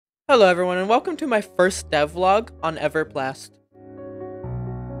Hello everyone and welcome to my first devlog on Everplast.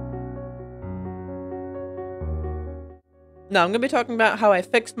 Now I'm going to be talking about how I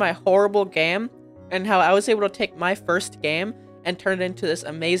fixed my horrible game and how I was able to take my first game and turn it into this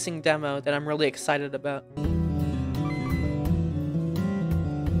amazing demo that I'm really excited about.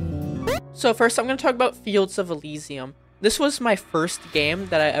 So first I'm going to talk about Fields of Elysium. This was my first game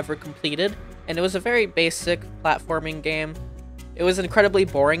that I ever completed, and it was a very basic platforming game. It was incredibly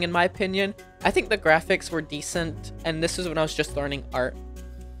boring in my opinion. I think the graphics were decent, and this is when I was just learning art.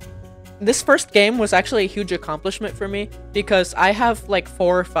 This first game was actually a huge accomplishment for me because I have like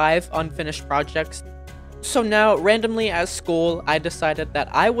 4 or 5 unfinished projects. So now, randomly at school, I decided that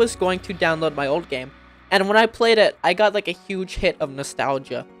I was going to download my old game. And when I played it, I got like a huge hit of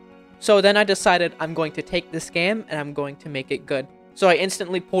nostalgia. So then I decided I'm going to take this game and I'm going to make it good. So I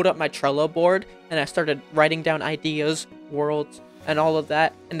instantly pulled up my Trello board and I started writing down ideas, worlds, and all of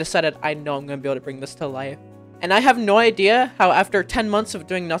that, and decided I know I'm going to be able to bring this to life. And I have no idea how after 10 months of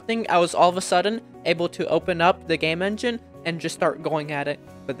doing nothing, I was all of a sudden able to open up the game engine and just start going at it.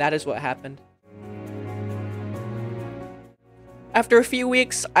 But that is what happened. After a few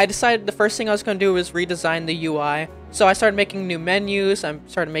weeks, I decided the first thing I was going to do was redesign the UI. So I started making new menus, I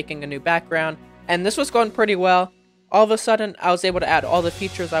started making a new background, and this was going pretty well. All of a sudden, I was able to add all the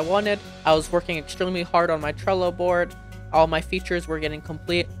features I wanted. I was working extremely hard on my Trello board. All my features were getting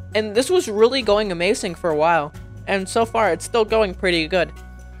complete. And this was really going amazing for a while. And so far, it's still going pretty good.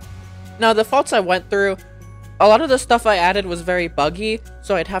 Now, the faults I went through, a lot of the stuff I added was very buggy,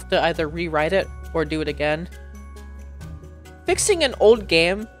 so I'd have to either rewrite it or do it again. Fixing an old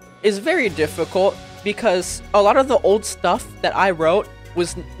game is very difficult because a lot of the old stuff that I wrote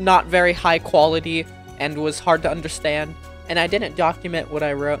was not very high quality and was hard to understand, and I didn't document what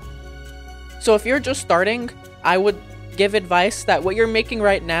I wrote. So if you're just starting, I would give advice that what you're making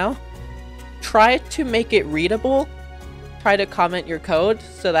right now, try to make it readable, try to comment your code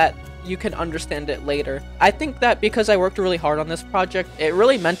so that you can understand it later. I think that because I worked really hard on this project, it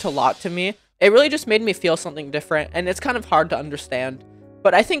really meant a lot to me. It really just made me feel something different, and it's kind of hard to understand.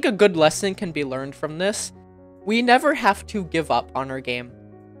 But I think a good lesson can be learned from this. We never have to give up on our game.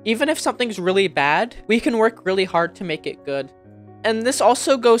 Even if something's really bad, we can work really hard to make it good. And this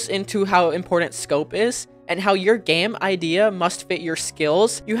also goes into how important scope is, and how your game idea must fit your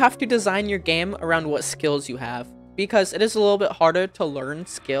skills. You have to design your game around what skills you have, because it is a little bit harder to learn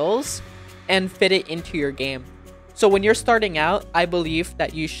skills and fit it into your game. So when you're starting out, I believe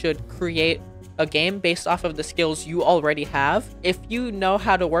that you should create a game based off of the skills you already have. If you know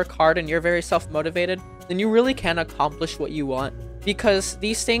how to work hard and you're very self-motivated, then you really can accomplish what you want. Because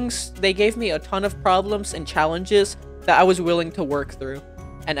these things, they gave me a ton of problems and challenges that I was willing to work through.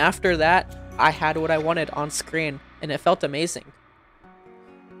 And after that, I had what I wanted on screen, and it felt amazing.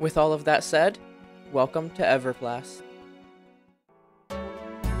 With all of that said, welcome to Everplast.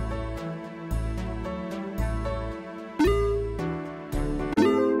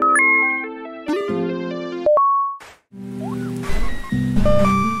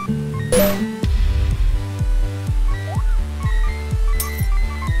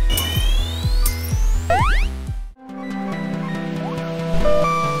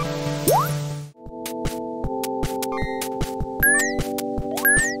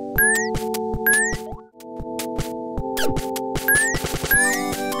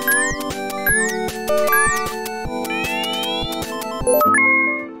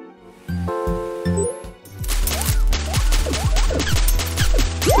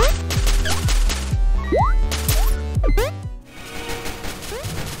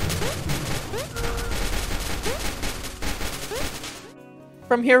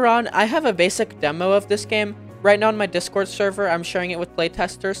 From here on, I have a basic demo of this game. Right now on my Discord server, I'm sharing it with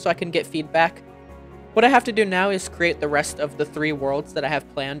playtesters so I can get feedback. What I have to do now is create the rest of the 3 worlds that I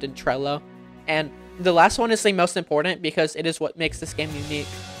have planned in Trello. And the last one is the most important because it is what makes this game unique.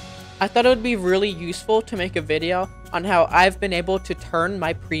 I thought it would be really useful to make a video on how I've been able to turn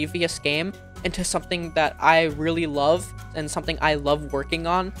my previous game into something that I really love and something I love working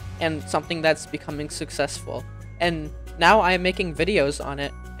on and something that's becoming successful. And now I am making videos on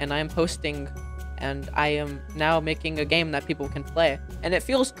it, and I am posting, and I am now making a game that people can play, and it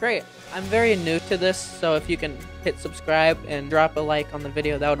feels great. I'm very new to this, so if you can hit subscribe and drop a like on the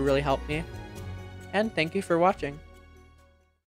video, that would really help me. And thank you for watching.